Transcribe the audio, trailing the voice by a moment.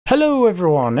Hello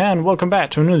everyone and welcome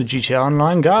back to another GTA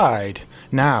Online guide.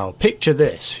 Now, picture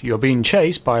this, you're being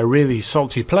chased by a really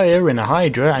salty player in a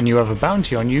Hydra and you have a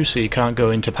bounty on you so you can't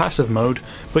go into passive mode,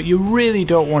 but you really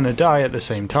don't want to die at the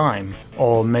same time.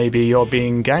 Or maybe you're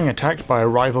being gang attacked by a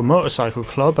rival motorcycle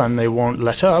club and they won't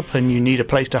let up and you need a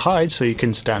place to hide so you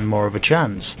can stand more of a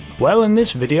chance. Well, in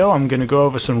this video I'm going to go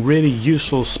over some really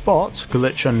useful spots,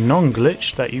 glitch and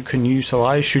non-glitch, that you can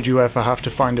utilise should you ever have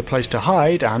to find a place to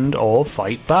hide and or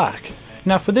fight back.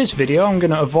 Now for this video I'm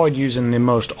going to avoid using the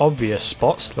most obvious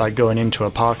spots like going into a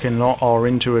parking lot or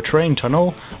into a train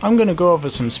tunnel. I'm going to go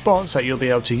over some spots that you'll be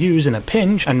able to use in a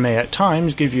pinch and may at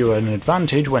times give you an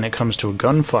advantage when it comes to a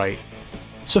gunfight.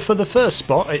 So for the first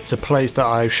spot, it's a place that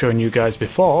I've shown you guys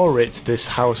before. It's this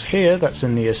house here that's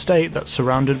in the estate that's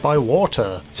surrounded by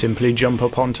water. Simply jump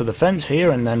up onto the fence here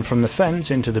and then from the fence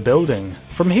into the building.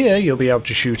 From here you'll be able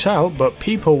to shoot out, but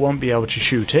people won't be able to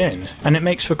shoot in. And it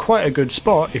makes for quite a good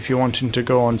spot if you're wanting to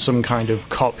go on some kind of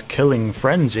cop killing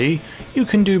frenzy. You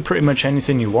can do pretty much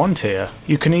anything you want here.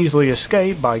 You can easily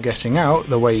escape by getting out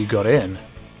the way you got in.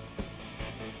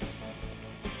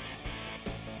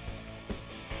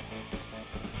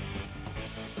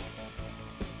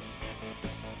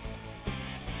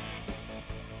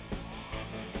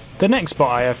 The next spot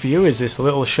I have for you is this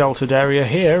little sheltered area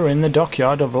here in the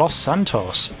dockyard of Los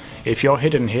Santos. If you're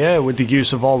hidden here with the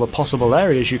use of all the possible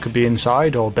areas you could be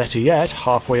inside, or better yet,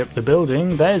 halfway up the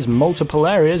building, there's multiple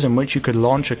areas in which you could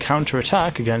launch a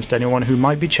counterattack against anyone who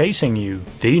might be chasing you.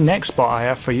 The next spot I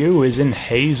have for you is in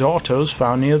Hayes Autos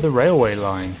found near the railway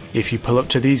line. If you pull up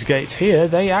to these gates here,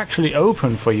 they actually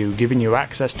open for you, giving you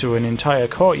access to an entire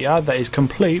courtyard that is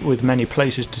complete with many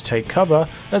places to take cover,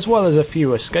 as well as a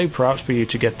few escape routes for you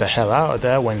to get the hell out of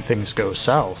there when things go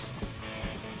south.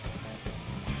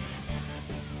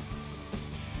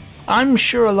 I'm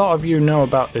sure a lot of you know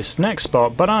about this next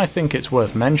spot, but I think it's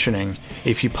worth mentioning.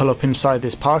 If you pull up inside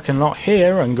this parking lot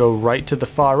here and go right to the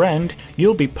far end,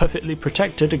 you'll be perfectly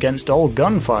protected against all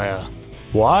gunfire.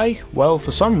 Why? Well,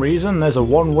 for some reason there's a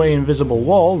one-way invisible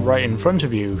wall right in front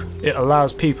of you. It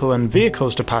allows people and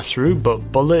vehicles to pass through,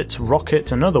 but bullets,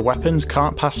 rockets and other weapons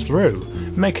can't pass through,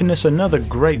 making this another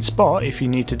great spot if you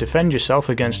need to defend yourself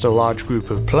against a large group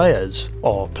of players,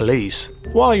 or police.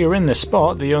 While you're in this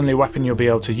spot, the only weapon you'll be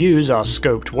able to use are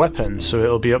scoped weapons, so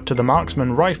it'll be up to the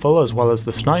marksman rifle as well as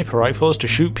the sniper rifles to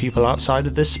shoot people outside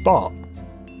of this spot.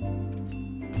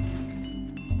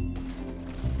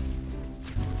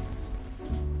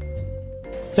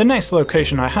 The next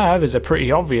location I have is a pretty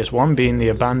obvious one, being the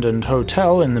abandoned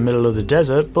hotel in the middle of the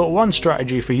desert, but one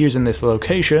strategy for using this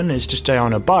location is to stay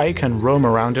on a bike and roam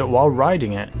around it while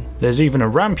riding it. There's even a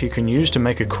ramp you can use to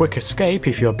make a quick escape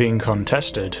if you're being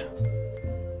contested.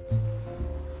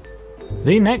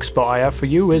 The next spot I have for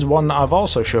you is one that I've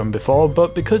also shown before,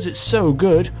 but because it's so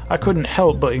good, I couldn't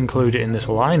help but include it in this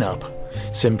lineup.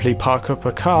 Simply park up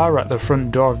a car at the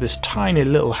front door of this tiny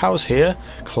little house here,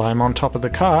 climb on top of the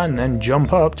car and then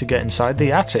jump up to get inside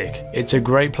the attic. It's a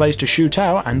great place to shoot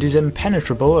out and is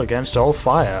impenetrable against all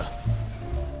fire.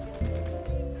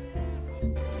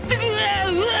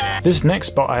 This next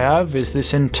spot I have is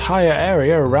this entire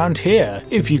area around here.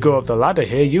 If you go up the ladder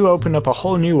here, you open up a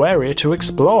whole new area to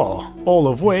explore, all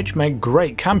of which make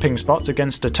great camping spots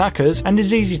against attackers and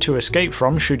is easy to escape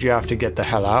from should you have to get the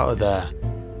hell out of there.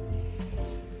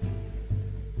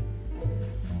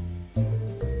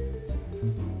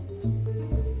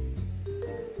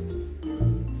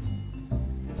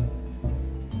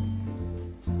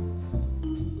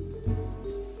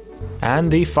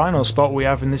 And the final spot we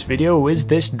have in this video is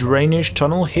this drainage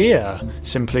tunnel here.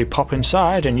 Simply pop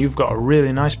inside and you've got a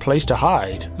really nice place to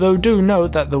hide. Though do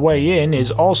note that the way in is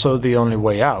also the only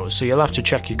way out, so you'll have to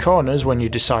check your corners when you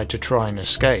decide to try and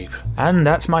escape. And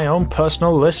that's my own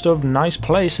personal list of nice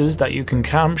places that you can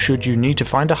camp should you need to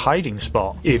find a hiding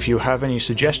spot. If you have any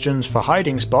suggestions for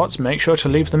hiding spots, make sure to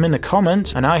leave them in the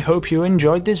comments, and I hope you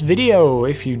enjoyed this video.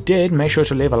 If you did, make sure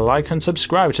to leave a like and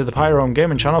subscribe to the Pyrerealm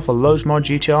Gaming channel for loads more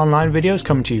GTA Online videos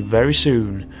coming to you very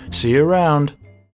soon. See you around.